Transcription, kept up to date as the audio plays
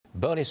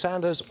Bernie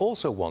Sanders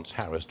also wants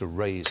Harris to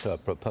raise her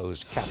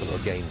proposed capital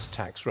gains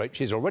tax rate.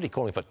 She's already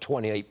calling for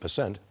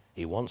 28%.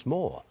 He wants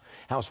more.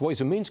 House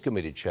Ways and Means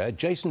Committee Chair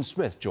Jason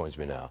Smith joins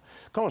me now.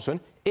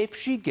 Congressman, if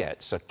she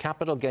gets a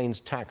capital gains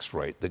tax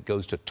rate that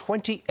goes to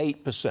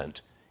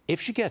 28%,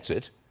 if she gets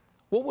it,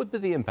 what would be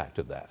the impact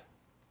of that?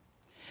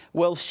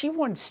 Well, she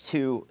wants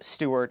to,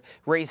 Stuart,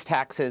 raise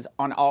taxes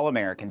on all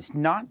Americans,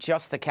 not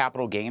just the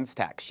capital gains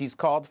tax. She's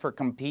called for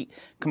complete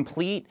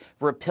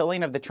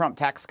repealing of the Trump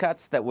tax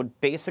cuts that would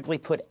basically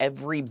put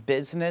every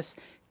business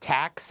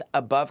tax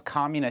above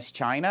communist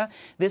China.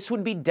 This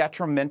would be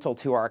detrimental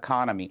to our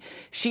economy.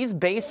 She's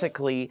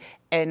basically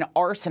an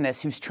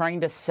arsonist who's trying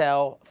to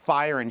sell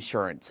fire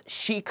insurance.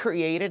 She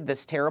created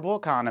this terrible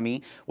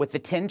economy with the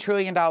 $10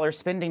 trillion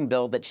spending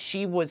bill that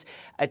she was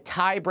a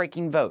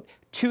tie-breaking vote.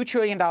 $2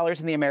 trillion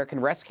in the American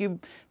Rescue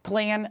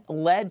Plan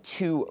led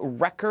to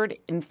record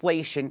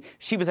inflation.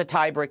 She was a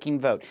tie-breaking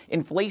vote.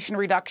 Inflation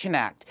Reduction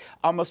Act,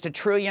 almost $1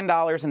 trillion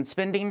in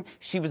spending.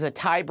 She was a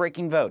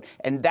tie-breaking vote.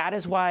 And that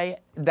is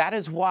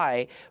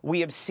why we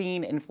have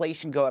seen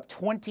inflation go up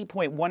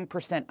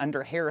 20.1%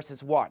 under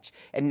Harris's watch.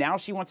 And now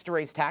she wants to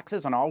raise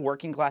taxes on all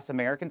working-class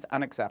Americans.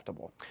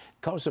 Unacceptable.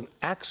 Congressman,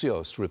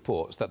 Axios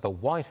reports that the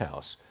White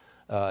House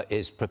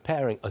is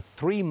preparing a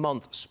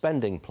 3-month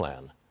spending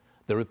plan.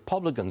 The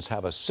Republicans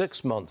have a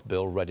 6-month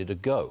bill ready to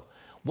go.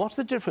 What's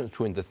the difference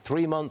between the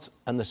 3-month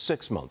and the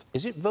 6-month?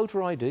 Is it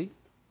voter ID?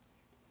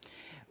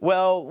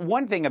 Well,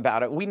 one thing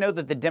about it, we know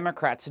that the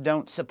Democrats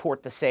don't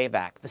support the SAVE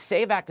Act. The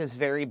SAVE Act is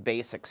very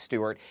basic,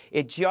 Stuart.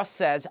 It just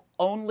says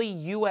only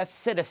U.S.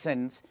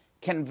 citizens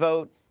can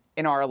vote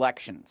in our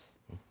elections.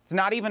 It's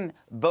not even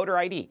voter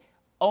ID.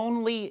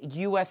 Only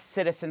U.S.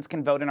 citizens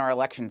can vote in our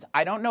elections.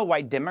 I don't know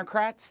why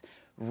Democrats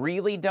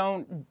really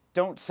don't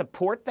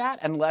support that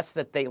unless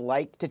that they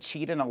like to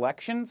cheat in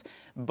elections,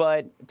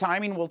 but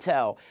timing will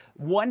tell.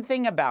 One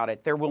thing about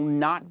it, there will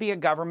not be a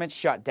government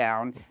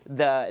shutdown.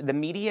 The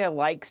media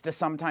likes to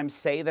sometimes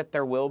say that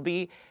there will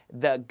be.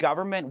 The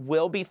government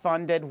will be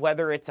funded,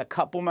 whether it's a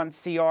couple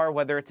months CR,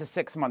 whether it's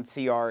a 6-month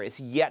CR is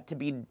yet to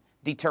be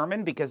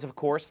determined because, of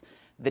course,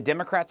 the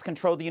Democrats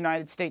control the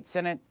United States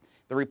Senate.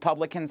 The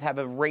Republicans have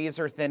a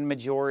razor-thin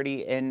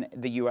majority in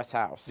the U.S.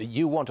 House.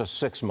 You want a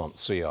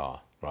 6-month CR,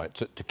 right,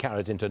 to carry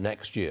it into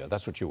next year.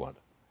 That's what you want.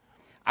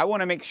 I want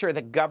to make sure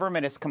that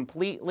government is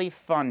completely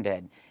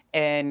funded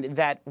and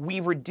that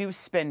we reduce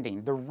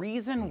spending. The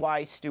reason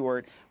why,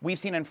 Stuart, we've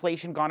seen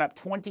inflation gone up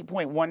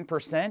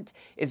 20.1%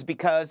 is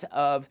because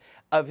of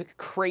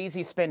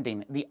crazy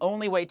spending. The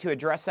only way to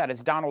address that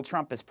is Donald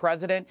Trump is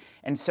president.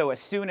 And so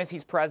as soon as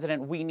he's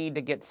president, we need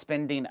to get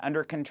spending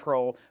under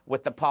control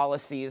with the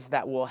policies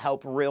that will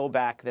help reel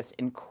back this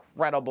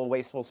incredible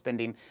wasteful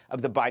spending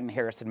of the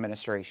Biden-Harris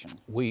administration.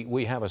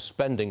 We have a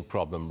spending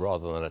problem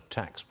rather than a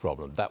tax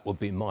problem. That would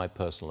be my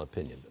personal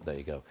opinion. But there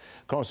you go.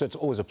 Congressman, it's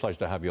always a pleasure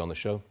to have you on the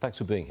show. Thanks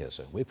for being here,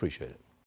 sir. We appreciate it.